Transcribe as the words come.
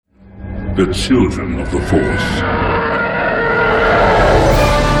the children of the Force.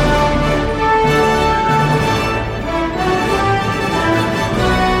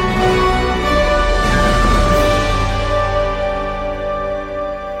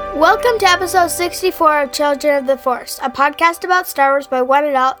 Welcome to episode 64 of Children of the Force, a podcast about Star Wars by one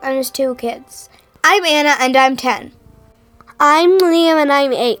adult and his two kids. I'm Anna, and I'm 10. I'm Liam, and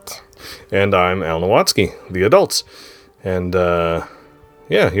I'm 8. And I'm Al Nowatzki, the adults. And,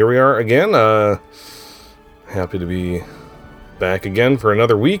 here we are again. Happy to be back again for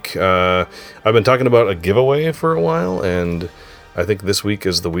another week. I've been talking about a giveaway for a while, and I think this week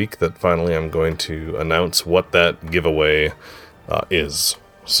is the week that finally I'm going to announce what that giveaway is.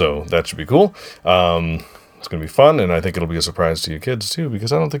 So that should be cool. It's going to be fun, and I think it'll be a surprise to you kids, too,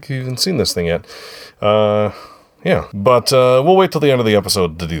 because I don't think you've even seen this thing yet. But we'll wait till the end of the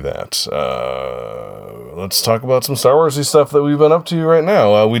episode to do that. Let's talk about some Star Wars-y stuff that we've been up to right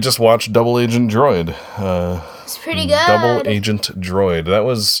now. We just watched Double Agent Droid. It's pretty good. Double Agent Droid. That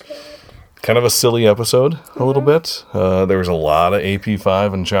was kind of a silly episode, a little bit. There was a lot of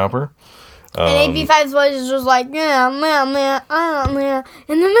AP5 and Chopper. And AP5's voice was like, yeah. In the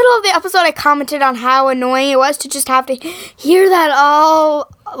middle of the episode, I commented on how annoying it was to just have to hear that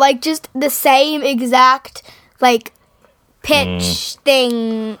all, like, just the same exact, like, pitch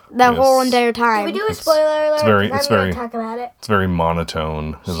thing the whole entire time. Can we do a spoiler alert? It's very talk about it. It's very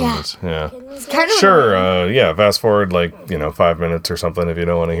monotone, isn't it? Yeah. It's kind of Sure, fast forward, 5 minutes or something if you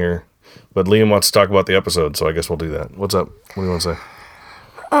don't want to hear. But Liam wants to talk about the episode, so I guess we'll do that. What's up? What do you want to say?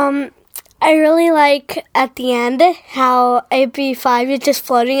 I really like at the end how AP5 is just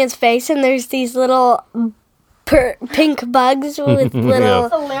floating in space and there's these little pink bugs with little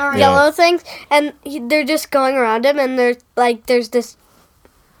yellow things and they're just going around him and there's this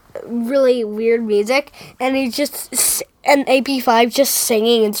really weird music and and AP5 just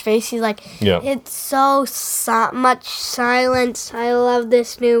singing in space. He's like, it's so much silence. I love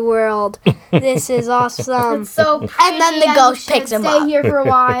this new world. This is awesome. It's so pretty. And then the ghost picks him up. Stay here for a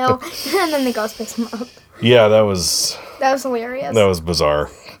while. And then the ghost picks him up. Yeah, that was hilarious. That was bizarre.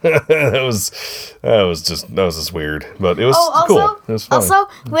 that was just weird, but it was cool. It was funny. Also,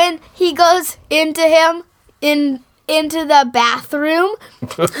 when he goes into the bathroom,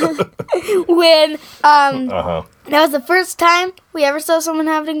 when that was the first time we ever saw someone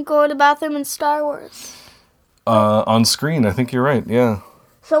having to go to the bathroom in Star Wars. On screen, I think you're right. Yeah.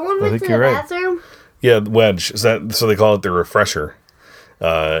 Someone went to the bathroom? Yeah, Wedge. So they call it the refresher.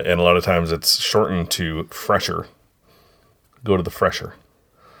 And a lot of times it's shortened to fresher. Go to the fresher.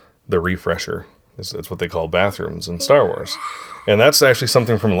 The refresher. That's what they call bathrooms in Star Wars. And that's actually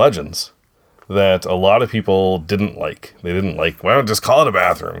something from Legends that a lot of people didn't like. They didn't like, well, just call it a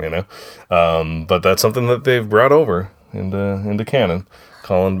bathroom, you know? But that's something that they've brought over into canon,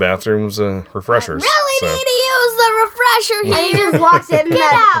 calling bathrooms refreshers. Need to use the refresher here. And he just walks in and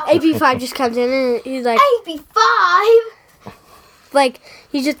AP5 just comes in and he's like, AP5? Like,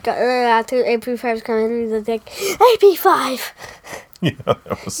 he just got after AP5's coming in and he's like, AP5. Yeah,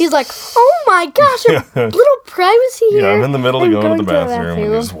 he's like, oh my gosh, a little privacy here. Yeah, I'm in the middle of going to the bathroom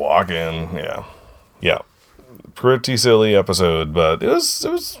and just walk in. Yeah. Pretty silly episode, but it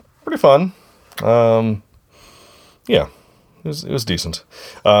was pretty fun. It was decent.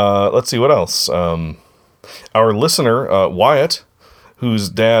 Let's see what else. Our listener Wyatt, whose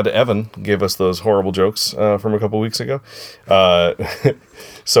dad Evan gave us those horrible jokes from a couple weeks ago.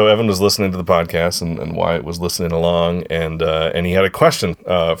 So Evan was listening to the podcast, and Wyatt was listening along, and he had a question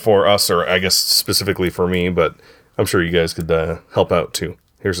for us, or I guess specifically for me, but I'm sure you guys could help out too.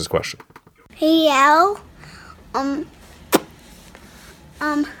 Here's his question. Hey Al,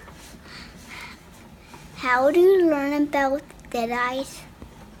 how do you learn about Jedis?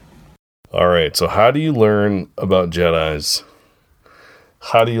 All right, so how do you learn about Jedis?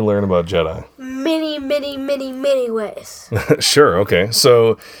 How do you learn about Jedi? Many ways. Sure, okay.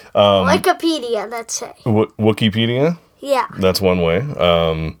 So, Wikipedia, let's say. Wikipedia? Yeah. That's one way.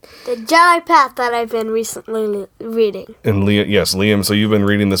 The Jedi Path that I've been recently reading. And Liam, so you've been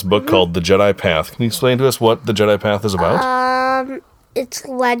reading this book called The Jedi Path. Can you explain to us what The Jedi Path is about? It's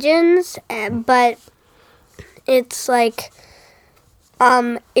legends, but it's like...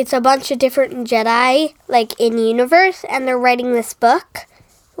 it's a bunch of different Jedi, like, in universe, and they're writing this book.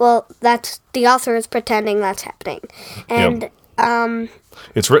 Well, the author is pretending that's happening. And,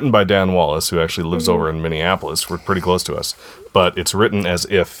 it's written by Dan Wallace, who actually lives over in Minneapolis. We're pretty close to us. But it's written as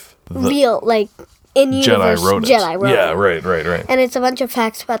if real, like, in universe, Jedi wrote it. Yeah, right. And it's a bunch of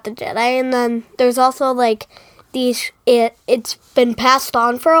facts about the Jedi, and then there's also, like, it's been passed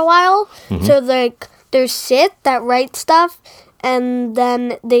on for a while. So, like, there's Sith that write stuff, and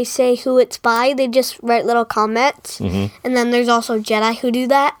then they say who it's by. They just write little comments. And then there's also Jedi who do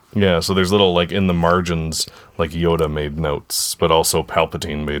that. Yeah, so there's little, like, in the margins, like Yoda made notes, but also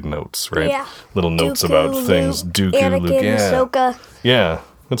Palpatine made notes, right? Yeah. Little notes Dooku, about Luke, things. Dooku, Anakin, Luke, yeah. Ahsoka. Yeah,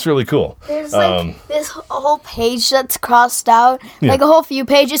 it's really cool. There's like this whole page that's crossed out, like a whole few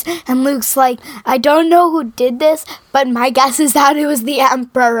pages, and Luke's like, I don't know who did this, but my guess is that it was the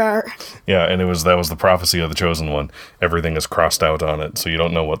Emperor. Yeah, and that was the prophecy of the Chosen One. Everything is crossed out on it, so you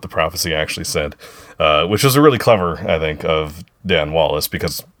don't know what the prophecy actually said, which was really clever, I think, of Dan Wallace,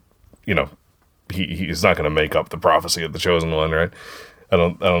 because, you know, he's not going to make up the prophecy of the Chosen One, right? I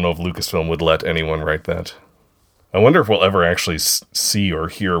don't know if Lucasfilm would let anyone write that. I wonder if we'll ever actually see or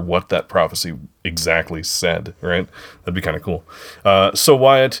hear what that prophecy exactly said, right? That'd be kind of cool. So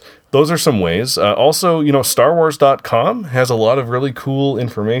Wyatt, those are some ways. Also, you know, StarWars.com has a lot of really cool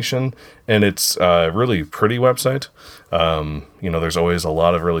information, and it's a really pretty website. You know, there's always a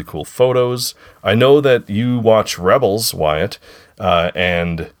lot of really cool photos. I know that you watch Rebels, Wyatt,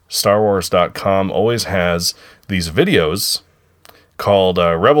 and StarWars.com always has these videos called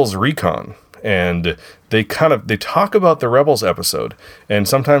Rebels Recon. And they talk about the Rebels episode, and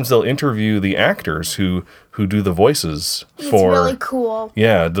sometimes they'll interview the actors who do the voices for. It's really cool.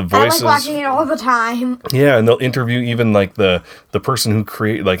 Yeah, the voices. I like watching it all the time. Yeah, and they'll interview even like the person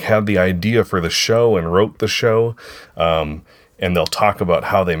who had the idea for the show and wrote the show. And they'll talk about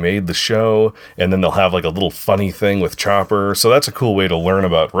how they made the show, and then they'll have like a little funny thing with Chopper. So that's a cool way to learn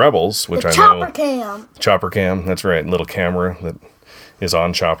about Rebels, which I know. Chopper Cam. Chopper Cam, that's right, little camera that is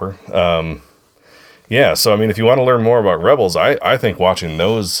on Chopper. Yeah, so I mean, if you want to learn more about Rebels, I think watching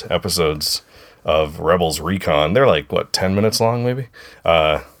those episodes of Rebels Recon, they're like, 10 minutes long maybe?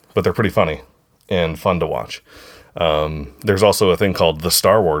 But they're pretty funny and fun to watch. There's also a thing called The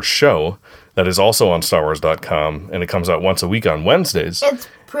Star Wars Show that is also on StarWars.com, and it comes out once a week on Wednesdays. It's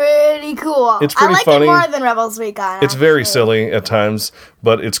pretty cool. It's pretty I like funny. it more than Rebels Recon. It's very silly at times,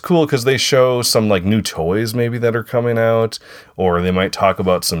 but it's cool because they show some like new toys maybe that are coming out, or they might talk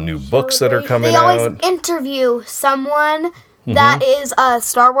about some new books that are coming They always out. interview someone that is a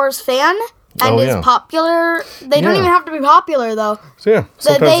Star Wars fan and is popular. They don't even have to be popular though. So yeah,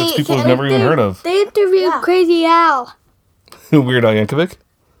 sometimes it's people who've never even heard of. They interviewed Crazy Al. Weird Al Yankovic?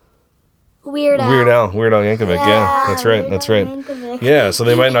 Weird Al. Weird Al Yankovic. Yeah, that's right. That's right. Yeah, so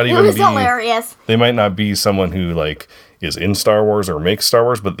they might not It even was be. hilarious. They might not be someone who like is in Star Wars or makes Star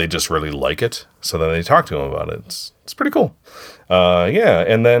Wars, but they just really like it. So then they talk to him about it. It's pretty cool. Yeah,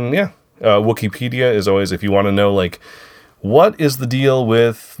 and then Wikipedia is always, if you want to know like what is the deal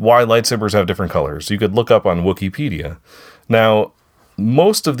with why lightsabers have different colors, you could look up on Wikipedia. Now,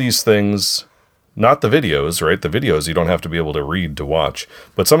 most of these things. Not the videos, right? The videos you don't have to be able to read to watch.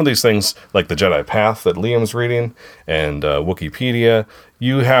 But some of these things, like the Jedi Path that Liam's reading, and Wikipedia,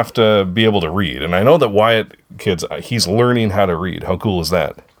 you have to be able to read. And I know that Wyatt, kids, he's learning how to read. How cool is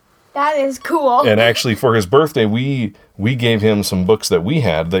that? That is cool. And actually, for his birthday, we gave him some books that we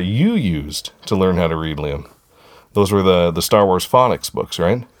had that you used to learn how to read, Liam. Those were the Star Wars phonics books,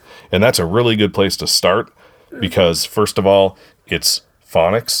 right? And that's a really good place to start because, first of all, it's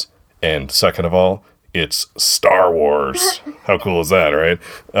phonics. And second of all, it's Star Wars. How cool is that, right?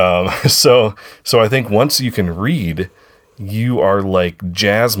 So I think once you can read, you are like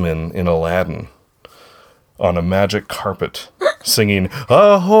Jasmine in Aladdin on a magic carpet singing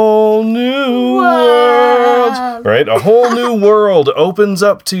a whole new world, right? A whole new world opens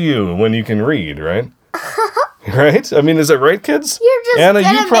up to you when you can read, right? Right? I mean, is that right, kids? You're just Anna,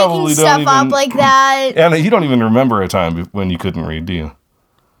 good you at probably making don't stuff up like that. Anna, you don't even remember a time when you couldn't read, do you?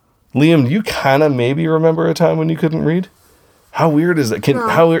 Liam, do you kind of maybe remember a time when you couldn't read? How weird is that?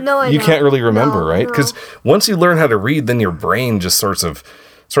 You can't really remember, right? Because once you learn how to read, then your brain just sort of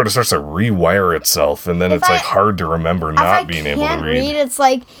starts to rewire itself, and then it's like hard to remember not being able to read. It's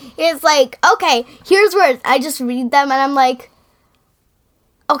like okay, here's words. I just read them, and I'm like,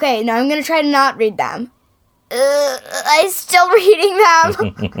 okay, now I'm gonna try to not read them. I'm still reading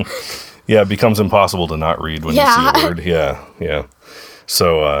them. Yeah, it becomes impossible to not read when you see a word. Yeah.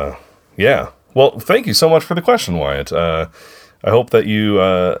 So, Well, thank you so much for the question, Wyatt. I hope that you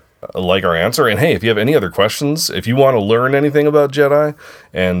like our answer. And hey, if you have any other questions, if you want to learn anything about Jedi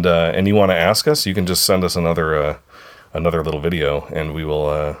and you want to ask us, you can just send us another little video, and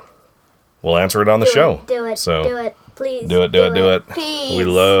we'll answer it on the show. Do it. So, do it. Please. Do it. Please. We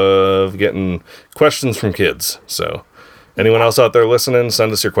love getting questions from kids. So, anyone else out there listening,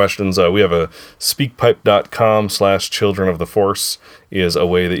 send us your questions. We have a speakpipe.com/children of the force is a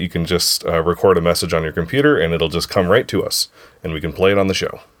way that you can just record a message on your computer, and it'll just come right to us, and we can play it on the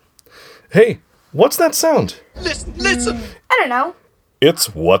show. Hey, What's that sound? I don't know.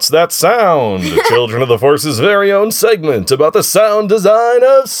 It's What's That Sound? The Children of the Force's very own segment about the sound design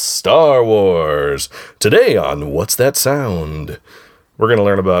of Star Wars. Today on What's That Sound? We're going to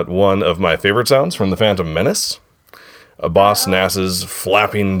learn about one of my favorite sounds from The Phantom Menace. Boss Nass's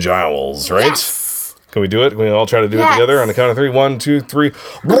flapping jowls, right? Yes. Can we do it? Can we all try to do it Yes. together on the count of 3? 1, 2, 3.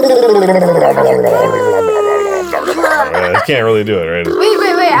 I can't really do it, right? Wait.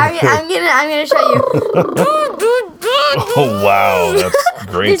 I'm gonna show you. Oh, wow. That's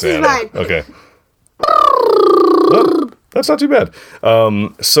great, This is Santa. mine. Okay. Oh, that's not too bad.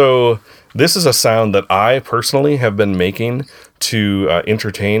 So this is a sound that I personally have been making to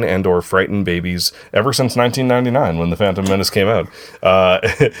entertain and or frighten babies ever since 1999 when The Phantom Menace came out.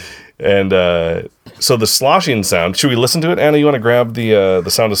 So the sloshing sound, should we listen to it? Anna, you want to grab the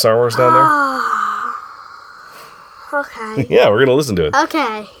sound of Star Wars down there? Okay. Yeah, we're going to listen to it.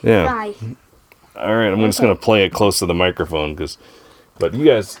 Okay. Yeah. Bye. All right, I'm just going to play it close to the microphone but you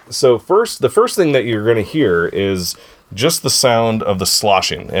guys, so the first thing that you're going to hear is just the sound of the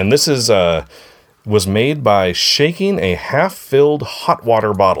sloshing. And this is was made by shaking a half-filled hot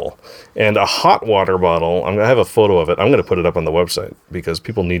water bottle. And a hot water bottle, I have a photo of it. I'm going to put it up on the website because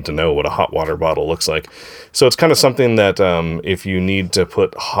people need to know what a hot water bottle looks like. So it's kind of something that if you need to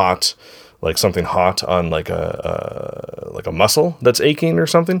put something hot on like a muscle that's aching or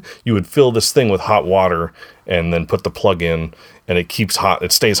something, you would fill this thing with hot water and then put the plug in, and it keeps hot.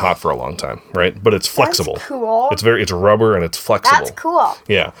 It stays hot for a long time, right? But it's flexible. That's cool. It's rubber and it's flexible. That's cool.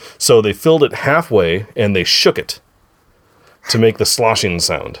 Yeah. So they filled it halfway and they shook it to make the sloshing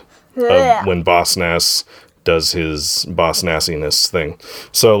sound of when Boss Nass does his Boss Nassiness thing.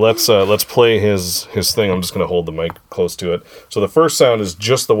 So let's play his thing. I'm just going to hold the mic close to it. So the first sound is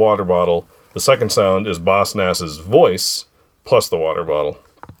just the water bottle. The second sound is Boss Nass's voice plus the water bottle.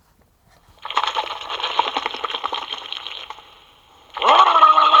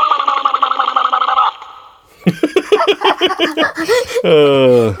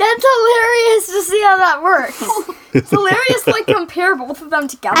 That's hilarious to see how that works. It's hilarious to compare both of them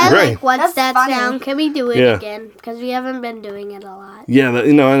together. I Right. like What's That's That funny. Sound? Can we do it Yeah. again? Because we haven't been doing it a lot. Yeah,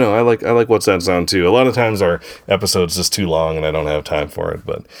 I know. I like What's That Sound too. A lot of times our episode's just too long and I don't have time for it.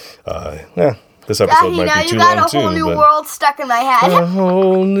 But this episode Daddy, might now be you too got long a too. whole new but world stuck in my head. a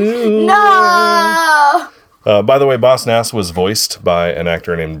whole new No. By the way, Boss Nass was voiced by an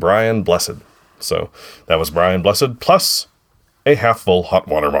actor named Brian Blessed. So that was Brian Blessed plus a half-full hot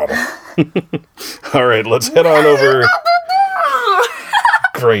water bottle. All right, let's head on over.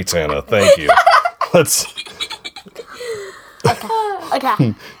 Great, Anna. Thank you. Let's.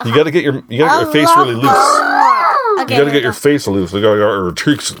 Okay. You got to get your face really loose. Okay. You got to get your face loose. You got to get your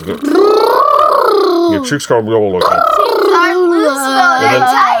cheeks. Your cheeks got real looking. I'm loose though. They're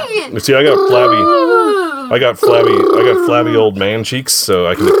tight. You see, I got flabby old man cheeks, so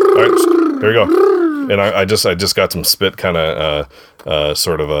I can. All right, there you go. And I just got some spit, kind of I've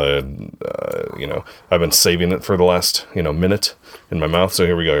been saving it for the last minute in my mouth. So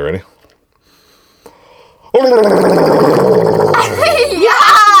here we go. You ready?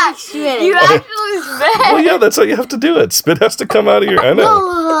 Yeah. You actually spit. Well, yeah, that's how you have to do it. Spit has to come out of your. I know.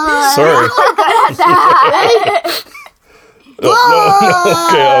 Sorry. Okay,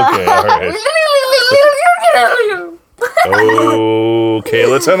 all right. Okay,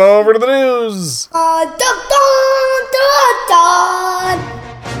 let's head on over to the news.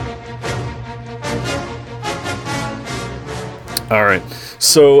 All right.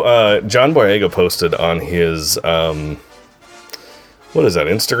 So John Boyega posted on his what is that,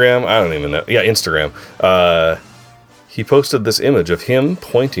 Instagram? I don't even know. Yeah, Instagram. He posted this image of him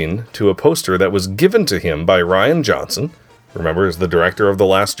pointing to a poster that was given to him by Rian Johnson. Remember, is the director of The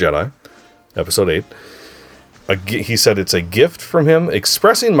Last Jedi, Episode 8. He said it's a gift from him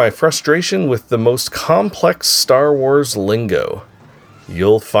expressing my frustration with the most complex Star Wars lingo.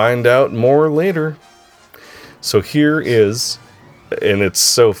 You'll find out more later. So here is, and it's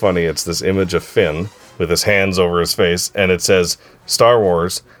so funny, it's this image of Finn with his hands over his face, and it says, Star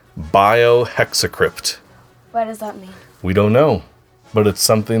Wars Biohexacrypt. What does that mean? We don't know, but it's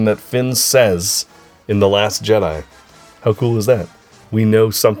something that Finn says in The Last Jedi. How cool is that? We know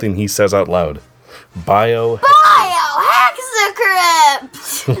something he says out loud. Biohexacrypt!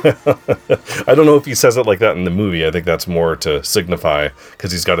 I don't know if he says it like that in the movie. I think that's more to signify,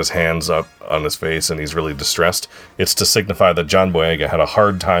 because he's got his hands up on his face and he's really distressed. It's to signify that John Boyega had a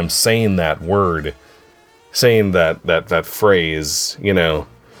hard time saying that word, saying that phrase,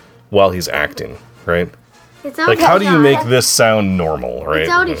 while he's acting, right? It's Like, how do you make this sound normal, right?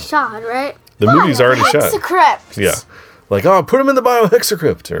 It's already shot, right? The movie's already shot. Hexacrypt. Yeah. Like, put him in the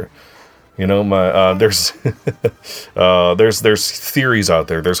biohexacrypt, or You know, there's theories out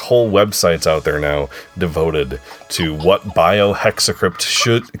there. There's whole websites out there now devoted to what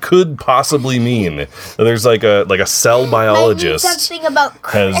biohexacrypt could possibly mean. There's like a cell biologist something about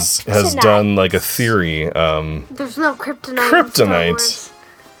has done like a theory. There's no kryptonite. Kryptonite.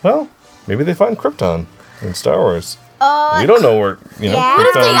 Well, maybe they find Krypton in Star Wars. We don't know where, Yeah. What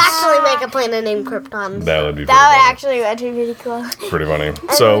if they Krypton's- actually make a planet named Krypton? That would be That would pretty actually be pretty cool. funny. Pretty funny.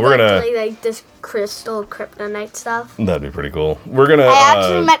 So we're gonna. Actually, like this crystal kryptonite stuff. That'd be pretty cool. We're gonna. I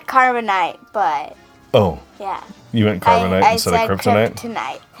actually meant carbonite, but Oh, yeah. you meant carbonite I instead said of kryptonite.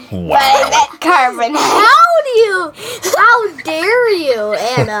 kryptonite. But Wow. I meant carbonite. How dare you,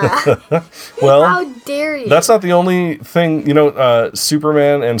 Anna? Well, How dare you? that's not the only thing.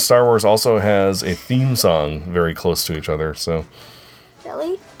 Superman and Star Wars also has a theme song very close to each other. So,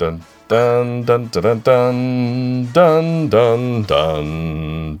 Really? dun dun dun dun dun dun dun dun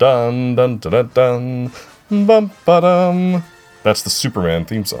dun dun dun dun dun bum ba-dum. That's the Superman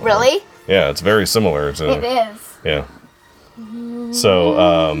theme song. Really? Yeah, it's very similar to. It is. Yeah.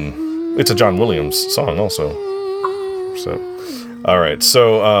 So, it's a John Williams song also. So, all right.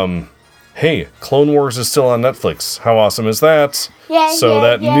 So, hey, Clone Wars is still on Netflix. How awesome is that? Yeah, So yeah,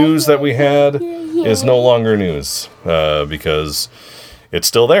 that yeah, news yeah, that we had is no longer news because it's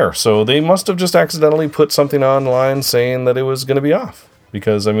still there. So they must have just accidentally put something online saying that it was going to be off.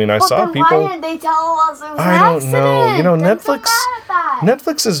 Because I saw people. Why didn't they tell us it was I an don't know. accident? You know, I'm so Netflix. mad at that.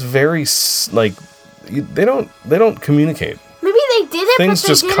 Netflix is very they don't communicate. Maybe they did it, Things but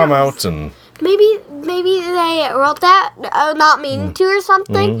they just didn't. come out and. Maybe they wrote that not meaning to or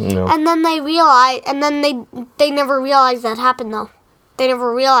something, no. and then they realized, and then they never realized that happened though. They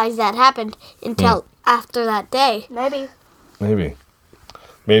never realized that happened until after that day. Maybe.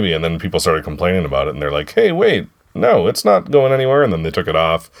 Maybe, and then people started complaining about it, and they're like, "Hey, wait, no, it's not going anywhere." And then they took it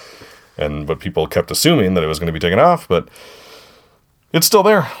off, but people kept assuming that it was going to be taken off, but it's still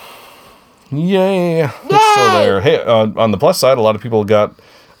there. Yay! It's still there. Hey, on the plus side, a lot of people got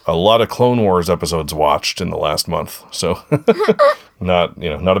a lot of Clone Wars episodes watched in the last month, so not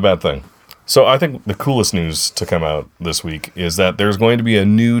a bad thing. So I think the coolest news to come out this week is that there's going to be a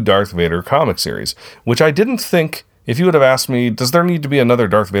new Darth Vader comic series, which I didn't think. If you would have asked me, does there need to be another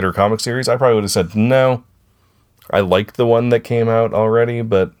Darth Vader comic series? I probably would have said no. I liked the one that came out already,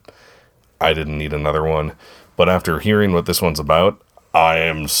 but I didn't need another one. But after hearing what this one's about, I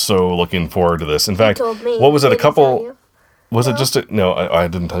am so looking forward to this. In fact, told me. what was it? Did he tell you? Was it just no? I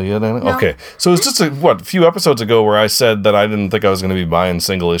didn't tell you that, Anna? Okay, so it was just a few episodes ago where I said that I didn't think I was going to be buying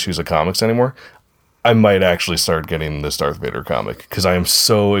single issues of comics anymore. I might actually start getting this Darth Vader comic because I am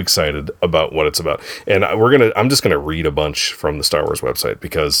so excited about what it's about. And I'm just gonna read a bunch from the Star Wars website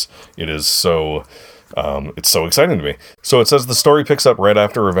because it is so, it's so exciting to me. So it says the story picks up right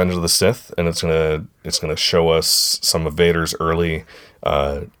after Revenge of the Sith, and it's gonna show us some of Vader's early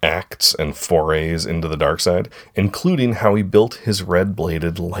acts and forays into the dark side, including how he built his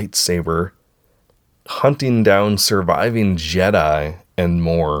red-bladed lightsaber, hunting down surviving Jedi, and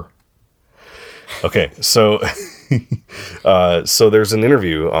more. Okay, so so there's an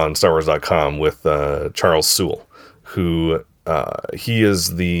interview on StarWars.com with Charles Soule, who he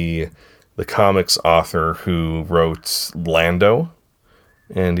is the comics author who wrote Lando,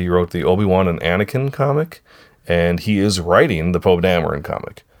 and he wrote the Obi-Wan and Anakin comic, and he is writing the Poe Dameron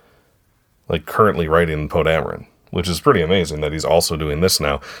comic, like currently writing Poe Dameron, which is pretty amazing that he's also doing this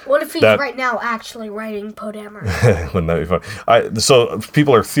now. What if he's That- right now actually writing Poe Dameron? Wouldn't that be fun? So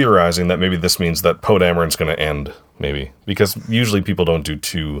people are theorizing that maybe this means that Poe Dameron's going to end, maybe. Because usually people don't do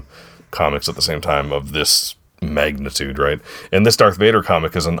two comics at the same time of this magnitude, right? And this Darth Vader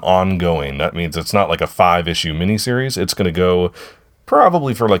comic is an ongoing. That means it's not like a 5-issue miniseries. It's going to go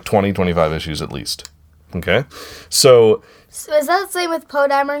probably for like 20, 25 issues at least. Okay? So Is that the same with Poe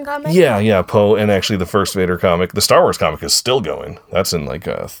Dameron comics? yeah, Poe, and actually the first Vader comic, the Star Wars comic is still going. That's in like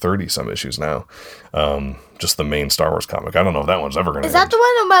 30-some issues now. Just the main Star Wars comic. I don't know if that one's ever going to Is that the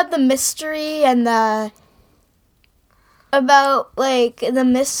one about the mystery and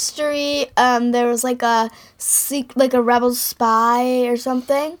there was like a rebel spy or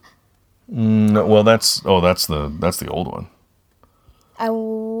something? No, well, that's the old one.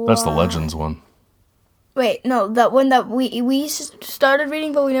 That's the Legends one. Wait, no, that one that we started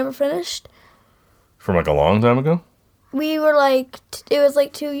reading but we never finished. From like a long time ago? We were like, it was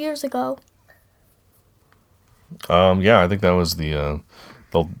like 2 years ago. Yeah, I think that was the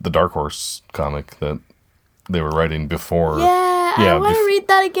Dark Horse comic that they were writing before. Yeah, I want to read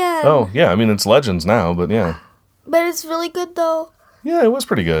that again. Oh, yeah, I mean, it's Legends now, but yeah. But it's really good though. Yeah, it was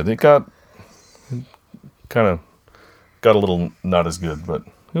pretty good. It kind of got a little not as good, but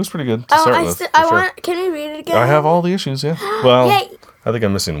It was pretty good to start with. For sure. Can we read it again? I have all the issues, yeah. Well, Yay. I think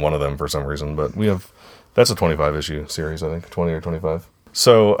I'm missing one of them for some reason, but that's a 25 issue series, I think, 20 or 25.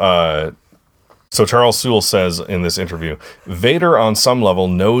 So Charles Soule says in this interview, Vader on some level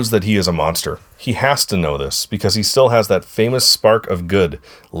knows that he is a monster. He has to know this because he still has that famous spark of good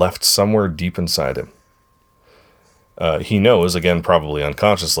left somewhere deep inside him. He knows, again probably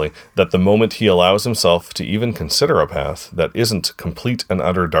unconsciously, that the moment he allows himself to even consider a path that isn't complete and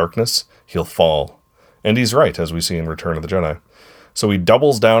utter darkness, he'll fall. And he's right, as we see in Return of the Jedi. So he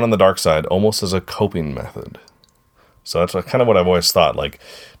doubles down on the dark side almost as a coping method. So that's kind of what I've always thought. Like,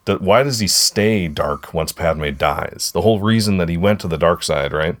 why does he stay dark once Padme dies? The whole reason that he went to the dark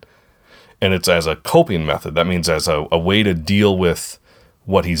side, right? And it's as a coping method. That means as a way to deal with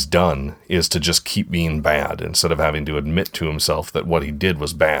what he's done is to just keep being bad instead of having to admit to himself that what he did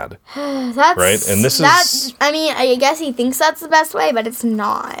was bad. Right? And this is... I mean, I guess he thinks that's the best way, but it's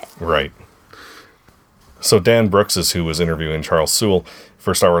not. Right. So Dan Brooks is who was interviewing Charles Soule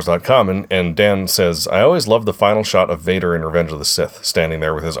for StarWars.com, and Dan says, I always loved the final shot of Vader in Revenge of the Sith, standing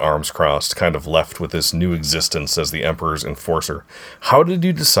there with his arms crossed, kind of left with this new existence as the Emperor's enforcer. How did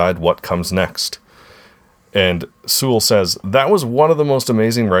you decide what comes next? And Soule says, that was one of the most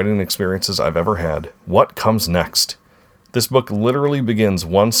amazing writing experiences I've ever had. What comes next? This book literally begins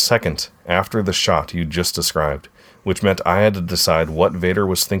 1 second after the shot you just described, which meant I had to decide what Vader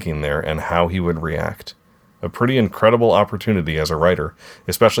was thinking there and how he would react. A pretty incredible opportunity as a writer,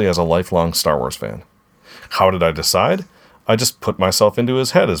 especially as a lifelong Star Wars fan. How did I decide? I just put myself into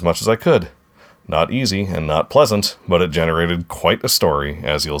his head as much as I could. Not easy and not pleasant, but it generated quite a story,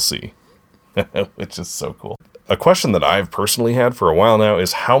 as you'll see. Which is so cool. A question that I've personally had for a while now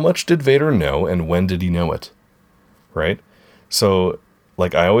is how much did Vader know and when did he know it? Right? So,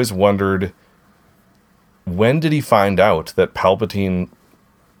 like, I always wondered, when did he find out that Palpatine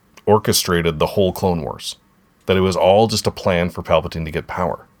orchestrated the whole Clone Wars? That it was all just a plan for Palpatine to get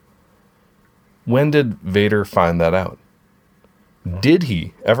power? When did Vader find that out? Did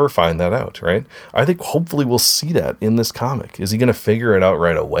he ever find that out, right? I think hopefully we'll see that in this comic. Is he going to figure it out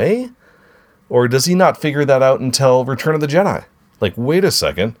right away? Or does he not figure that out until Return of the Jedi? Like, wait a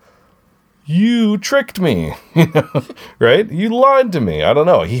second. You tricked me. Right? You lied to me. I don't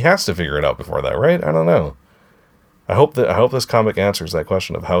know. He has to figure it out before that, right? I don't know. I hope this comic answers that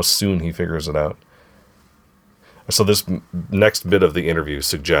question of how soon he figures it out. So this next bit of the interview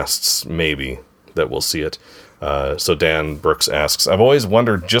suggests maybe that we'll see it. So Dan Brooks asks, I've always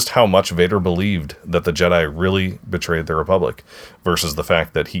wondered just how much Vader believed that the Jedi really betrayed the Republic versus the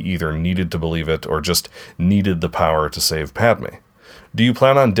fact that he either needed to believe it or just needed the power to save Padme. Do you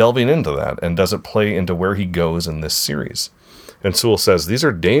plan on delving into that, and does it play into where he goes in this series? And Soule says, these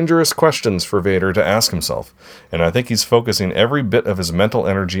are dangerous questions for Vader to ask himself, and I think he's focusing every bit of his mental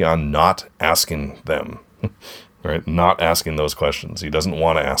energy on not asking them. Right? Not asking those questions. He doesn't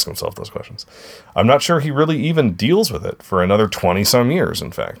want to ask himself those questions. I'm not sure he really even deals with it for another 20-some years,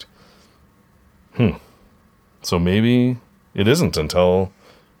 in fact. So maybe it isn't until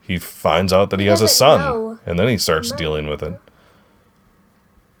he finds out that he has a son, and then he starts dealing with it.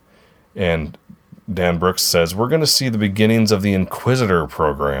 And Dan Brooks says, we're going to see the beginnings of the Inquisitor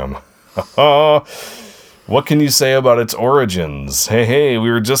program. What can you say about its origins? Hey, we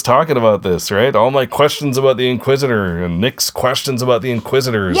were just talking about this, right? All my questions about the Inquisitor and Nick's questions about the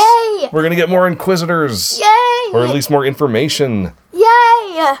Inquisitors. Yay! We're going to get more Inquisitors. Yay! Or at least more information.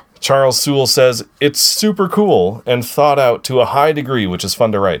 Yay! Charles Soule says, it's super cool and thought out to a high degree, which is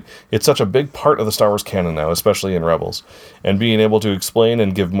fun to write. It's such a big part of the Star Wars canon now, especially in Rebels. And being able to explain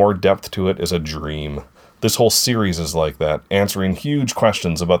and give more depth to it is a dream. This whole series is like that, answering huge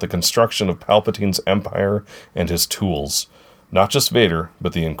questions about the construction of Palpatine's empire and his tools. Not just Vader,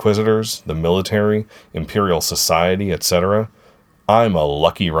 but the Inquisitors, the military, Imperial society, etc. I'm a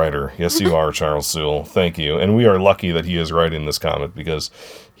lucky writer. Yes, you are, Charles Soule. Thank you. And we are lucky that he is writing this comic because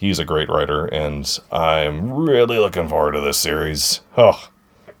he's a great writer, and I'm really looking forward to this series. Oh,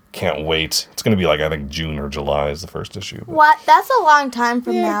 can't wait. It's going to be like, I think, June or July is the first issue. What? That's a long time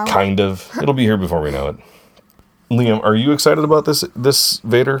from now. Kind of. It'll be here before we know it. Liam, are you excited about this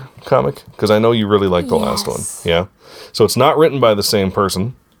Vader comic? Because I know you really liked the last one. Yeah? So it's not written by the same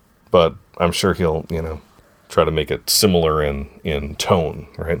person, but I'm sure he'll, try to make it similar in tone,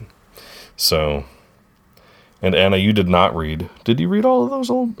 right? So, and Anna, you did not read. Did you read all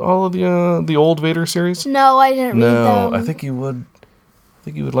of the old Vader series? No, I didn't read them. No, I think you would. I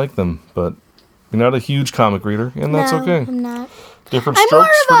think you would like them, but you're not a huge comic reader, and that's okay. I'm not. Different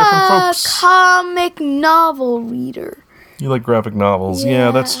strokes for different folks. I'm more of a comic novel reader. You like graphic novels.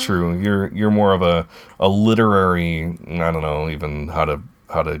 Yeah, that's true. You're more of a literary, I don't know even how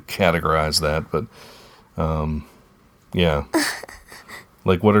categorize that, but yeah.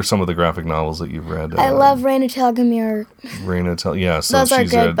 Like, what are some of the graphic novels that you've read? I love Raina Telgemeier. Yeah, so those are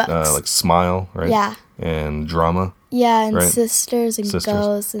she's good read books. like Smile, right? Yeah. And Drama. Yeah, and Right. Sisters and Sisters.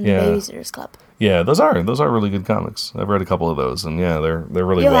 Ghosts and Yeah. Babysitter's Club. Yeah, those are really good comics. I've read a couple of those, and yeah, they're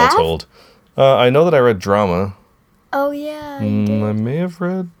really You well have? told. I know that I read Drama. Oh, yeah. you did. I may have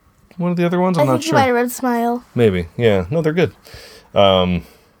read one of the other ones. I I'm not think you sure. might have read Smile. Maybe. Yeah. No, they're good.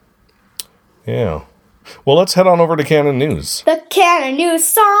 Yeah. Well, let's head on over to Canon News. The Canon News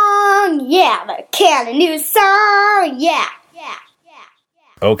song, yeah. The Canon News song, yeah.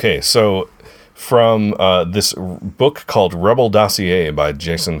 Okay, so from this book called Rebel Dossier by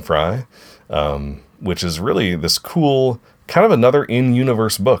Jason Fry, which is really this cool, kind of another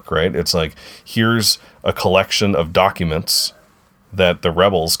in-universe book, right? It's like, here's a collection of documents that the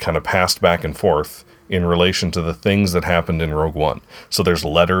rebels kind of passed back and forth in relation to the things that happened in Rogue One. So there's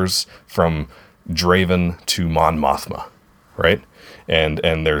letters from Draven to Mon Mothma, right? And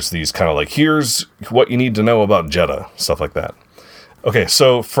there's these kind of like, here's what you need to know about Jedha, stuff like that. Okay,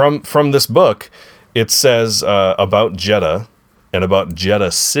 so from this book, it says about Jedha and about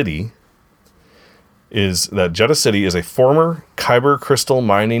Jedha City is that Jedha City is a former Kyber crystal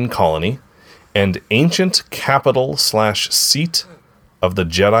mining colony and ancient capital / seat of the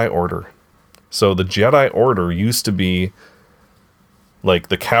Jedi Order. So the Jedi Order used to be like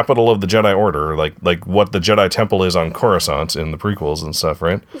the capital of the Jedi Order, like what the Jedi Temple is on Coruscant in the prequels and stuff,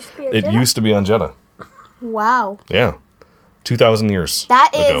 right? It used to be on Jedha. Wow. Yeah. 2,000 years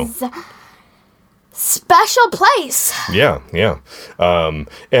That ago. is special place. Yeah.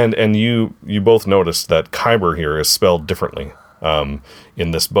 And you both noticed that Kyber here is spelled differently.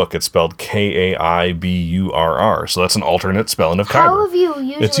 In this book, it's spelled Kaiburr. So that's an alternate spelling of Kyber. How have you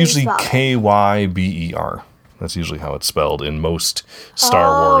usually It's usually spelled it? Kyber. That's usually how it's spelled in most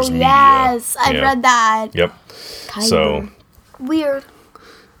Star Wars media. Yes, I've Yeah. read that. Yep. Kyber. So Weird.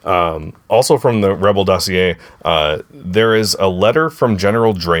 also from the Rebel Dossier, there is a letter from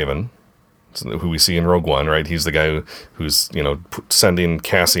General Draven, who we see in Rogue One, right? He's the guy who's sending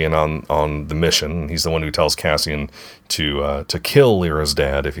Cassian on the mission. He's the one who tells Cassian to kill Lyra's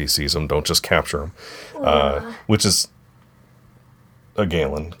dad if he sees him. Don't just capture him, which is a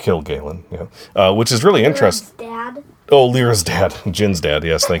Galen. Kill Galen, yeah. Which is really interesting. Dad Oh, Lyra's dad, Jin's dad.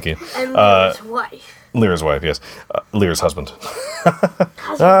 Yes, thank you. and his wife. Lyra's wife, yes. Lyra's husband.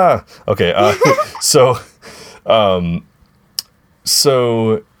 Okay. So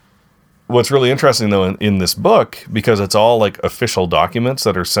what's really interesting, though, in this book, because it's all like official documents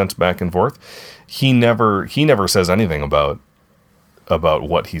that are sent back and forth, he never says anything about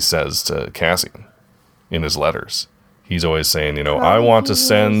what he says to Cassian in his letters. He's always saying, I want to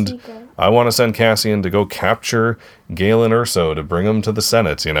send Cassian to go capture Galen Erso to bring him to the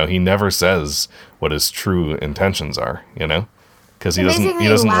Senate. He never says what his true intentions are, because he basically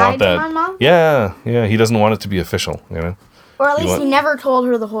doesn't lied want to that. my mom? Yeah, he doesn't want it to be official, Or at least want- he never told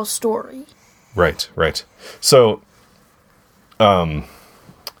her the whole story. Right. So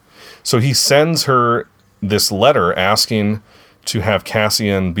he sends her this letter asking to have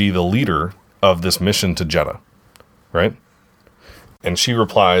Cassian be the leader of this mission to Jedha, right? And she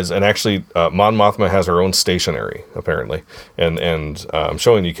replies, and actually, Mon Mothma has her own stationery, apparently. And I'm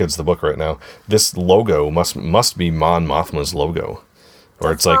showing you kids the book right now. This logo must be Mon Mothma's logo.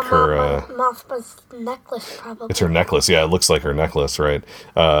 Or it's like her... Mothma's necklace, probably. It's her necklace. Yeah, it looks like her necklace, right?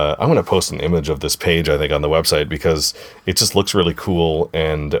 I'm going to post an image of this page, I think, on the website because it just looks really cool.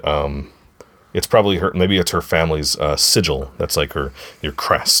 And it's probably her... Maybe it's her family's sigil. That's like your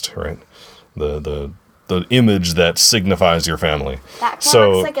crest, right? The image that signifies your family. That kind So-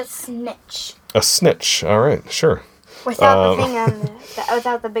 of looks like a snitch. A snitch. All right, sure. Without the thing on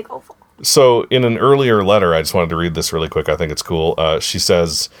without the big oval. So in an earlier letter, I just wanted to read this really quick. I think it's cool. She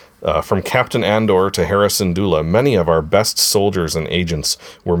says, from Captain Andor to Hera Syndulla, many of our best soldiers and agents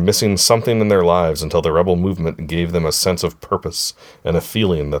were missing something in their lives until the rebel movement gave them a sense of purpose and a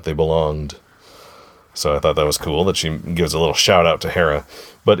feeling that they belonged. So I thought that was cool that she gives a little shout out to Hera.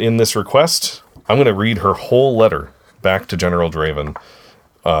 But in this request, I'm going to read her whole letter back to General Draven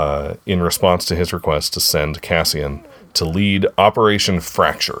in response to his request to send Cassian to lead Operation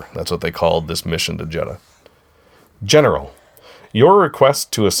Fracture. That's what they called this mission to Jedha. General, your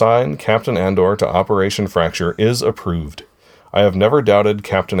request to assign Captain Andor to Operation Fracture is approved. I have never doubted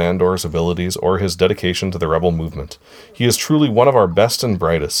Captain Andor's abilities or his dedication to the rebel movement. He is truly one of our best and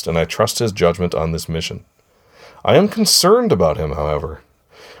brightest, and I trust his judgment on this mission. I am concerned about him, however.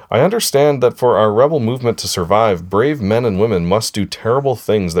 I understand that for our rebel movement to survive, brave men and women must do terrible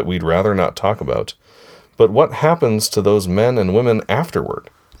things that we'd rather not talk about. But what happens to those men and women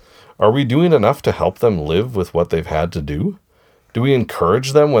afterward? Are we doing enough to help them live with what they've had to do? Do we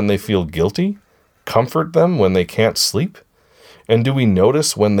encourage them when they feel guilty? Comfort them when they can't sleep? And do we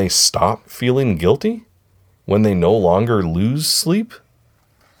notice when they stop feeling guilty? When they no longer lose sleep?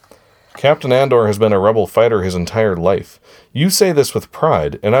 Captain Andor has been a rebel fighter his entire life. You say this with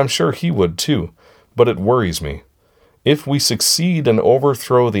pride, and I'm sure he would too, but it worries me. If we succeed and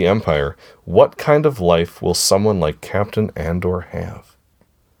overthrow the Empire, what kind of life will someone like Captain Andor have?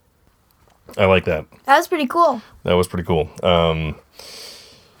 I like that. That was pretty cool. That was pretty cool.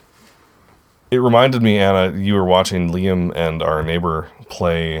 It reminded me, Anna, you were watching Liam and our neighbor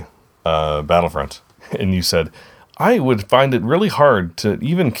play Battlefront, and you said, I would find it really hard to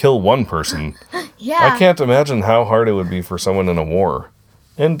even kill one person. Yeah. I can't imagine how hard it would be for someone in a war.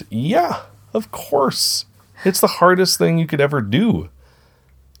 And yeah, of course. It's the hardest thing you could ever do.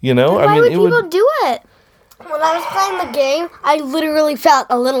 You know? Why would people do it? When I was playing the game, I literally felt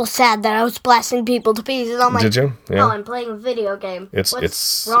a little sad that I was blasting people to pieces. I'm like, Did you? Yeah. no, I'm playing a video game.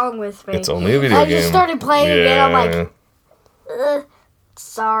 What's wrong with me? It's only a video game. I just started playing it, and I'm like,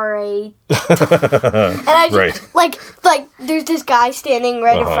 sorry. And I just, like, there's this guy standing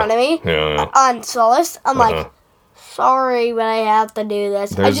right in front of me on Solus. I'm like, sorry, but I have to do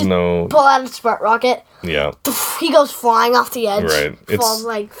this. I just pull out a smart rocket. Yeah. He goes flying off the edge. Right. Falls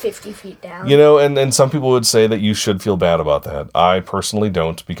like 50 feet down. You know, and some people would say that you should feel bad about that. I personally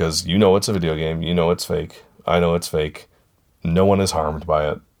don't, because you know it's a video game. You know it's fake. I know it's fake. No one is harmed by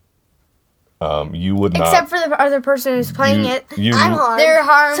it. You would not. Except for the other person who's playing it. I'm harmed. They're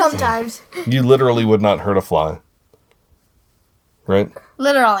harmed. Sometimes. You literally would not hurt a fly. Right?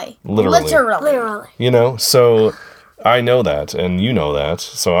 Literally. Literally. You know, so I know that, and you know that,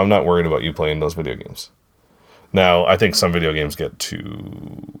 so I'm not worried about you playing those video games. Now, I think some video games get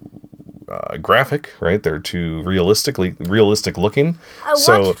too graphic, right? They're too realistic looking. I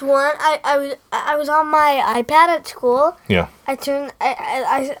watched one. I was on my iPad at school. Yeah.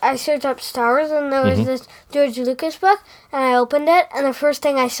 I searched up Star Wars, and there was this George Lucas book, and I opened it, and the first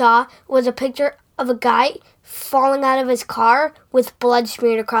thing I saw was a picture of a guy falling out of his car with blood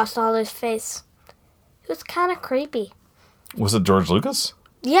smeared across all his face. It was kind of creepy. Was it George Lucas?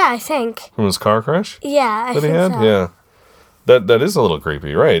 Yeah, I think. From his car crash? Yeah, I that think he had? so. Yeah. That is a little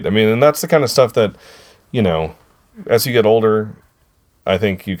creepy, right? I mean, and that's the kind of stuff that, you know, as you get older, I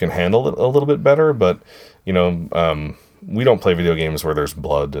think you can handle it a little bit better, but, you know, we don't play video games where there's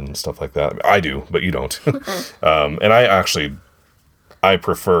blood and stuff like that. I do, but you don't. And I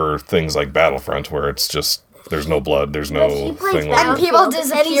prefer things like Battlefront, where it's just, there's no blood, there's no thing like And people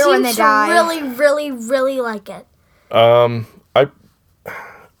disappear when they die. Really, really, really like it. I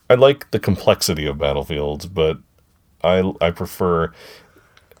like the complexity of Battlefield, but I prefer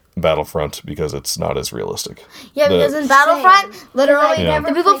Battlefront because it's not as realistic. Yeah, because in Battlefront, literally, Yeah.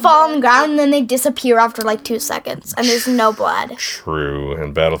 the people fall on the ground and then they disappear after like 2 seconds, and there's no blood. True,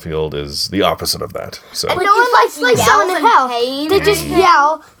 and Battlefield is the opposite of that. So And no one likes Like someone in hell. pain. They just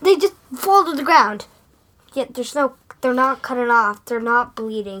yell. They just fall to the ground. Yet they're not cutting off. They're not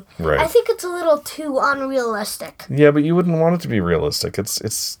bleeding. Right. I think it's a little too unrealistic. yeah, but you wouldn't want it to be realistic.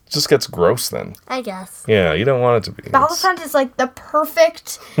 It's just gets gross then. I guess. Yeah, you don't want it to be. Battlefront is like the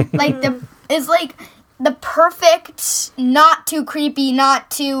perfect, the perfect, not too creepy,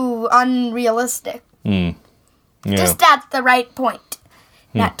 not too unrealistic. Yeah. Just at the right point.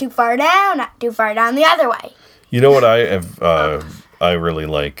 Not too far down, not too far down the other way. You know what I really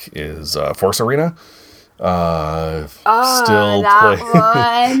like is Force Arena. Still that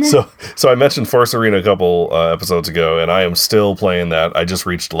one. So I mentioned Force Arena a couple episodes ago, and I am still playing that. I just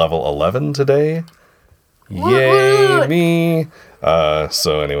reached level 11 today. Yay me!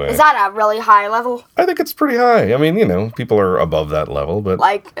 So anyway, Is that a really high level? I think it's pretty high. I mean, you know, people are above that level, but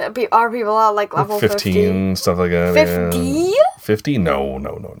Like, are people at like level 15, stuff like that. 50? Yeah. 50? No.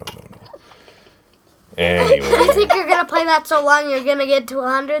 Anyway, I think you're gonna play that so long you're gonna get to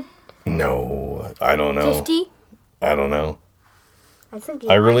 100. no, I don't know. 50. I don't know. I think.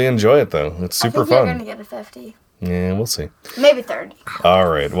 I really enjoy it though. It's super I think you're fun. gonna get a 50. Yeah, we'll see. Maybe 30. All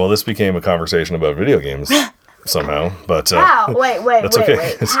right. Well, this became a conversation about video games somehow, but How? Wait, that's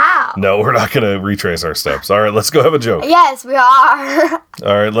okay. How? No, we're not going to retrace our steps. All right, let's go have a joke. Yes, we are.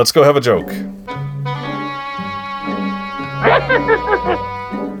 All right, let's go have a joke.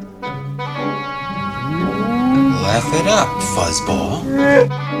 Laugh it up, fuzzball.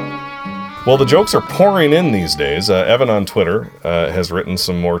 Well, the jokes are pouring in these days. Evan on Twitter has written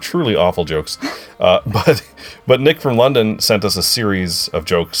some more truly awful jokes. But Nick from London sent us a series of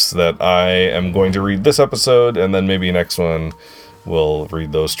jokes that I am going to read this episode, and then maybe next one will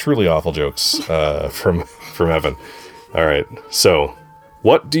read those truly awful jokes from Evan. All right. So,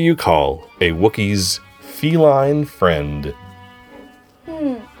 what do you call a Wookiee's feline friend?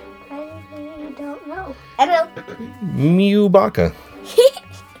 I don't know. I don't know. Mewbacca.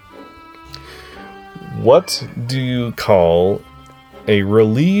 What do you call a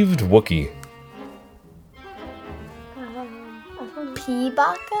relieved Wookiee?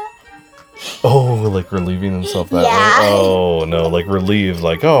 Peabaka? Oh, like relieving himself that way? Oh, no, like relieved.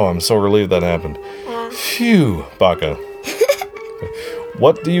 Like, oh, I'm so relieved that happened. Phew, Baka.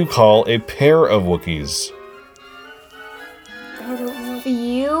 What do you call a pair of Wookiees?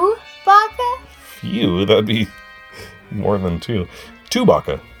 Few Baka? Phew, that'd be more than two. Two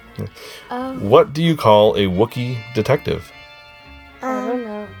Baka. What do you call a Wookiee detective? I don't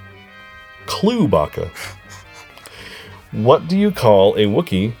know. Clue Baka. What do you call a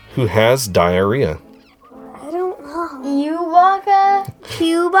Wookiee who has diarrhea? I don't know. Ewbaka?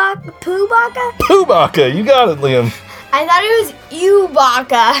 Pewbaka? Poobaka? Poobaka, you got it, Liam. I thought it was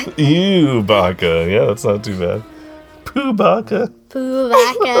Ewbaka. Ew, Baka. Yeah, that's not too bad. Poobaka.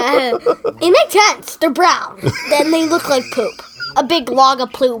 Poobaka. It makes sense. They're brown. Then they look like poop. A big log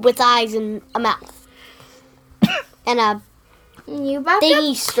of poop with eyes and a mouth. And a Ewbaka?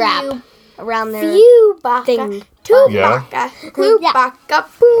 thingy strap around their Ewbaka. thing. Yeah. Two-baka. Clue-baka.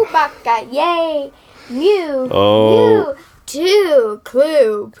 Poo-baka. Yay. Mew. Oh. Mew. Two.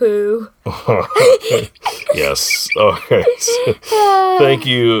 Clue. Poo. Yes. Okay. Thank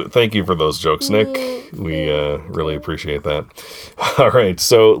you for those jokes, Nick. We really appreciate that. All right,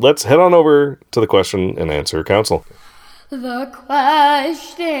 so let's head on over to the question and answer council. The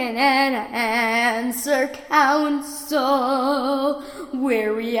question and answer council,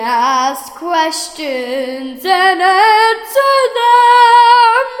 where we ask questions and answer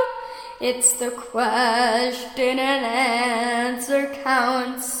them. It's the question and answer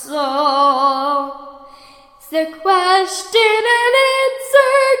council. It's the question and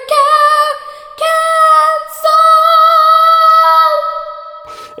answer council.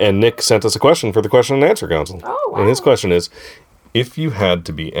 And Nick sent us a question for the question and answer council. Oh, wow. And his question is, if you had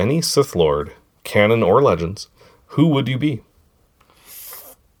to be any Sith Lord, canon or legends, who would you be?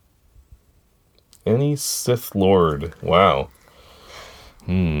 Any Sith Lord. Wow.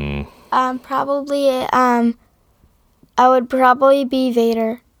 Probably, I would probably be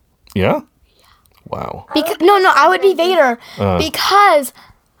Vader. Yeah? Wow. No, I would be Vader because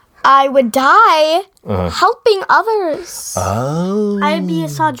I would die helping others. Oh. I'd be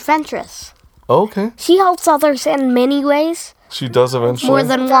Asajj Ventress. Okay. She helps others in many ways, She does eventually. more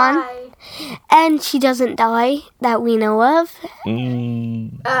than one. And she doesn't die that we know of.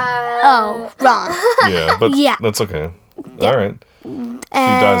 Oh, wrong. Yeah, but Yeah. that's okay. All right. She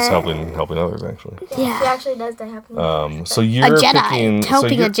does helping others, actually. She Yeah. actually does die helping. So you're A Jedi. picking...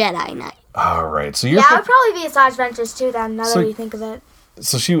 Helping so a Jedi Knight. All right. So you're Yeah, I would probably be Asajj Ventress too then, now So- that you think of it.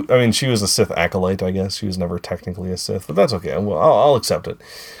 So she was a Sith acolyte, I guess. She was never technically a Sith, but that's okay. Well, I'll accept it.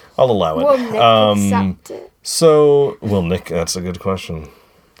 I'll allow it. Will Nick accept it? So, will Nick? That's a good question.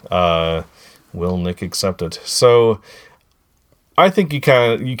 Will Nick accept it? So, I think you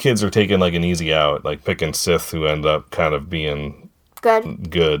kids are taking like an easy out, like picking Sith who end up kind of being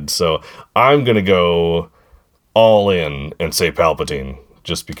good. So, I'm gonna go all in and say Palpatine,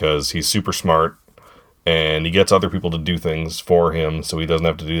 just because he's super smart. And he gets other people to do things for him, so he doesn't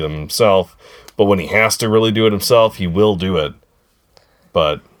have to do them himself. But when he has to really do it himself, he will do it.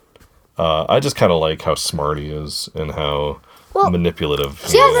 But I just kind of like how smart he is and how manipulative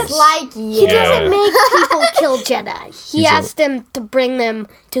he is. Like you. He doesn't make people kill Jedi. He asks them to bring them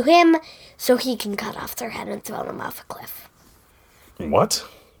to him so he can cut off their head and throw them off a cliff. What?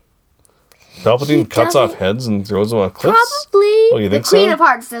 Palpatine cuts off heads and throws them off cliffs? Probably. Oh, you think Queen so? of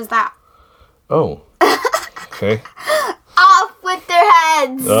Hearts does that. Oh. Okay. Off with their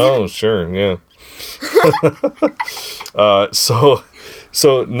heads. Oh, sure, yeah. So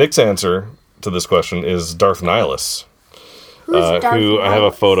Nick's answer to this question is Darth Nihilus. Darth who I have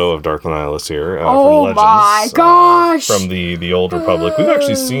a photo of Darth Nihilus here from Oh Legends. my gosh. From the Old Republic. We've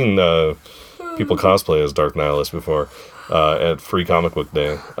actually seen people cosplay as Darth Nihilus before at Free Comic Book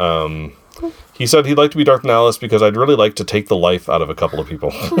Day. He said he'd like to be Darth Nihilus because I'd really like to take the life out of a couple of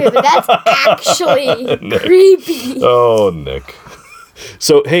people. But that's actually creepy. Oh, Nick.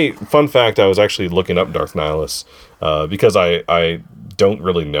 So, hey, fun fact, I was actually looking up Darth Nihilus because I don't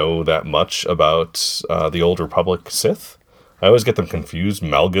really know that much about the Old Republic Sith. I always get them confused,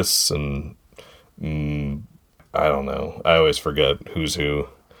 Malgus and... I don't know. I always forget who's who.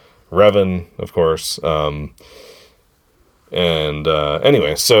 Revan, of course.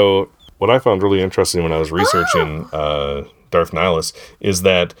 Anyway, so what I found really interesting when I was researching Darth Nihilus is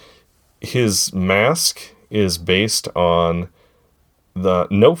that his mask is based on the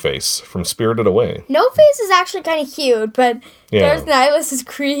No Face from Spirited Away. No Face is actually kind of cute, but Yeah. Darth Nihilus is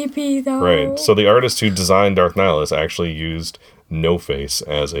creepy, though. Right. So the artist who designed Darth Nihilus actually used No Face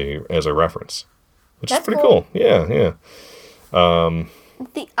as a reference, which That's is pretty cool. cool. Yeah.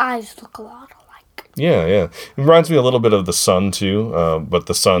 The eyes look a lot alike. Yeah. It reminds me a little bit of the sun too, but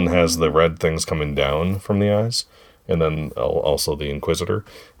the sun has the red things coming down from the eyes. And then also the Inquisitor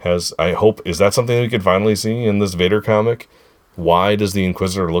has, I hope, is that something we could finally see in this Vader comic? Why does the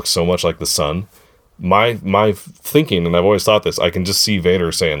Inquisitor look so much like the sun? My thinking, and I've always thought this, I can just see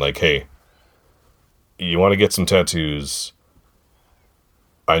Vader saying like, hey, you want to get some tattoos?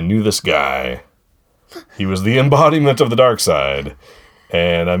 I knew this guy. He was the embodiment of the dark side.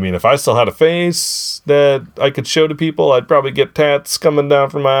 And I mean, if I still had a face that I could show to people, I'd probably get tats coming down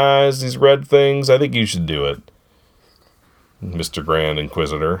from my eyes, these red things. I think you should do it, Mr. Grand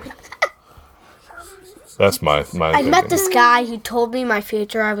Inquisitor. That's my I met this guy who told me my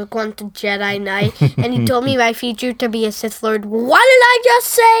future. I was going to Jedi Knight, and he told me my future to be a Sith Lord. What did I just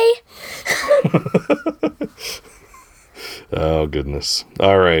say? Oh, goodness.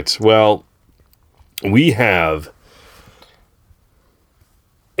 All right. Well, we have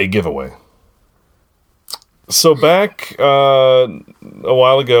a giveaway. So back a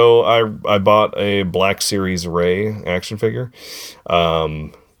while ago, I bought a Black Series Rey action figure.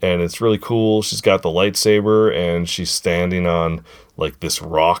 And it's really cool. She's got the lightsaber, and she's standing on, like, this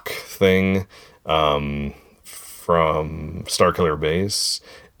rock thing from Starkiller Base.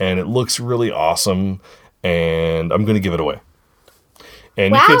 And it looks really awesome, and I'm going to give it away.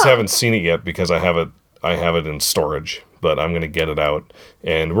 And you kids haven't seen it yet because I have it in storage, but I'm going to get it out.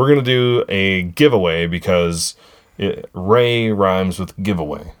 And we're going to do a giveaway because Rey rhymes with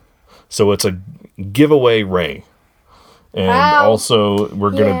giveaway. So it's a giveaway Rey. And also,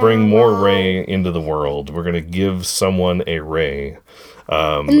 we're going to bring more Rey into the world. We're going to give someone a Rey.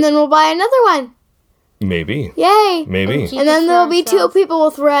 And then we'll buy another one. Maybe. Yay. Maybe. And then there'll be 2 people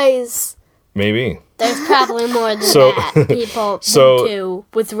with Reys. Maybe. There's probably more than that people too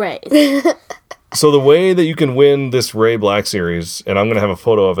with Reys. So the way that you can win this Rey Black Series, and I'm going to have a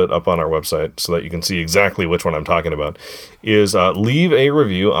photo of it up on our website so that you can see exactly which one I'm talking about, is leave a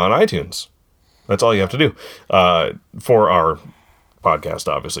review on iTunes. That's all you have to do for our podcast,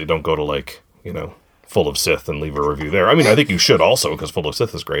 obviously. Don't go to, like, Full of Sith and leave a review there. I mean, I think you should also, because Full of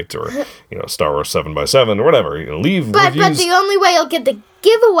Sith is great, or, Star Wars 7x7 or whatever. Leave reviews. But the only way you'll get the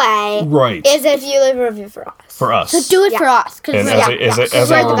giveaway is if you leave a review for us. For us. So do it for us. And we're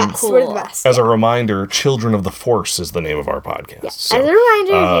the best. We're the best. As a reminder, Children of the Force is the name of our podcast. Yeah. So, as a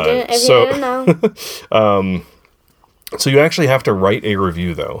reminder, if you didn't know. So you actually have to write a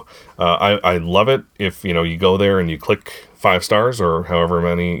review, though. I love it if, you go there and you click 5 stars or however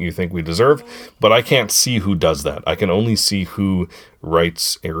many you think we deserve, but I can't see who does that. I can only see who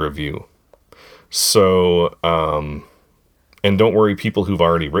writes a review. So, and don't worry, people who've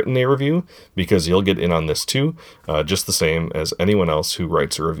already written a review, because you'll get in on this too, just the same as anyone else who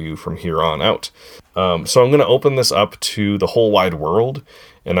writes a review from here on out. So I'm going to open this up to the whole wide world,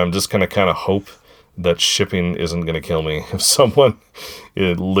 and I'm just going to kind of hope that shipping isn't going to kill me if someone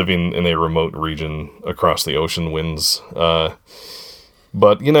living in a remote region across the ocean wins.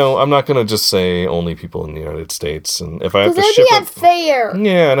 But, I'm not going to just say only people in the United States. And if I have to ship it... unfair.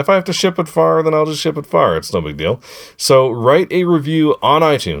 Yeah, and if I have to ship it far, then I'll just ship it far. It's no big deal. So write a review on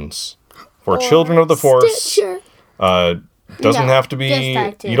iTunes for Children of the Force. Stitcher. Doesn't have to be...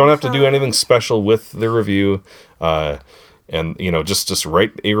 just You don't have to do anything special with the review. And, just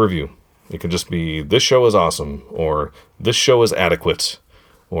write a review. It could just be, this show is awesome, or this show is adequate,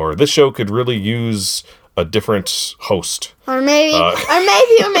 or this show could really use a different host. Or maybe,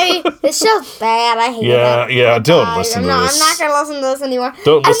 this show's bad. I hate it. Yeah, don't listen to this. I'm not going to listen to this anymore.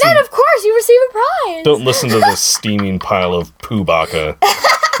 Don't listen. And then, of course, you receive a prize. Don't listen to this steaming pile of poo baka.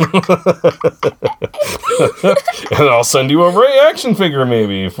 And I'll send you a Rey action figure,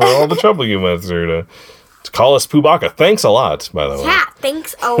 maybe, for all the trouble you went through to call us poo baka. Thanks a lot, by the way. Yeah,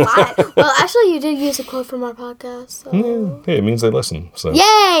 thanks a lot. Well, actually, you did use a quote from our podcast. So. Hey, it means they listen. So.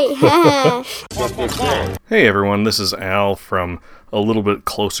 Yay! Hey everyone, this is Al from a little bit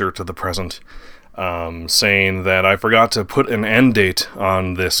closer to the present, saying that I forgot to put an end date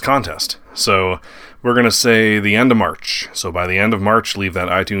on this contest. So we're going to say the end of March. So by the end of March, leave that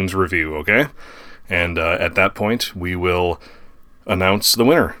iTunes review, okay? And at that point, we will announce the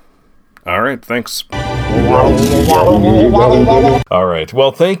winner. All right, thanks. All right.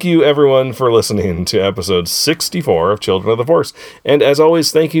 Well, thank you, everyone, for listening to episode 64 of Children of the Force. And as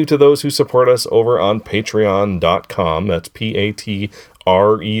always, thank you to those who support us over on patreon.com. That's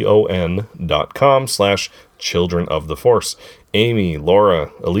patreon.com/Children of the Force. Amy,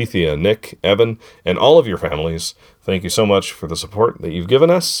 Laura, Alethea, Nick, Evan, and all of your families, thank you so much for the support that you've given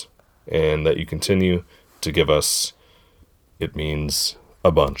us and that you continue to give us. It means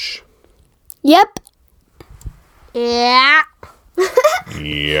a bunch. Yep. Yeah.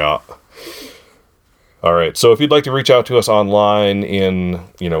 Yeah. All right. So if you'd like to reach out to us online in,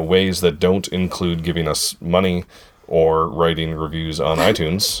 ways that don't include giving us money or writing reviews on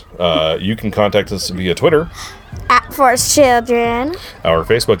iTunes, you can contact us via Twitter. At Force Children. Our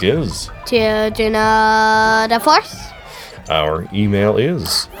Facebook is Children of the Force. Our email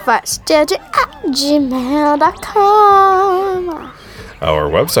is forcechildren@gmail.com. Our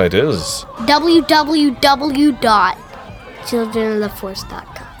website is www.childrenoftheforce.com.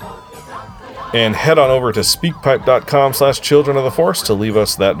 And head on over to speakpipe.com/Children of the Force to leave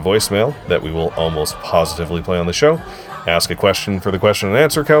us that voicemail that we will almost positively play on the show. Ask a question for the Question and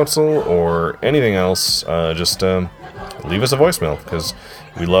Answer Council or anything else. Just leave us a voicemail because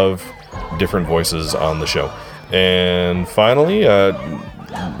we love different voices on the show. And finally,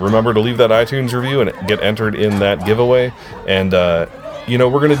 remember to leave that iTunes review and get entered in that giveaway. And, we're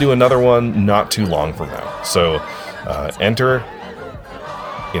going to do another one not too long from now. So enter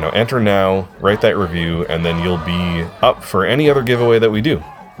now, write that review, and then you'll be up for any other giveaway that we do.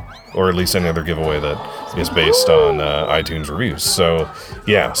 Or at least any other giveaway that is based on iTunes reviews. So,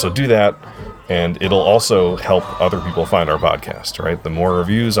 so do that. And it'll also help other people find our podcast, right? The more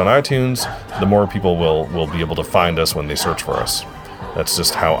reviews on iTunes, the more people will be able to find us when they search for us. That's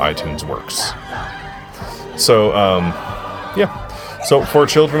just how iTunes works. So, So for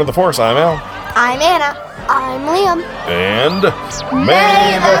Children of the Force, I'm Al. I'm Anna. I'm Liam. And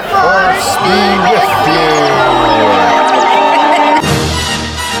may the Force be with you!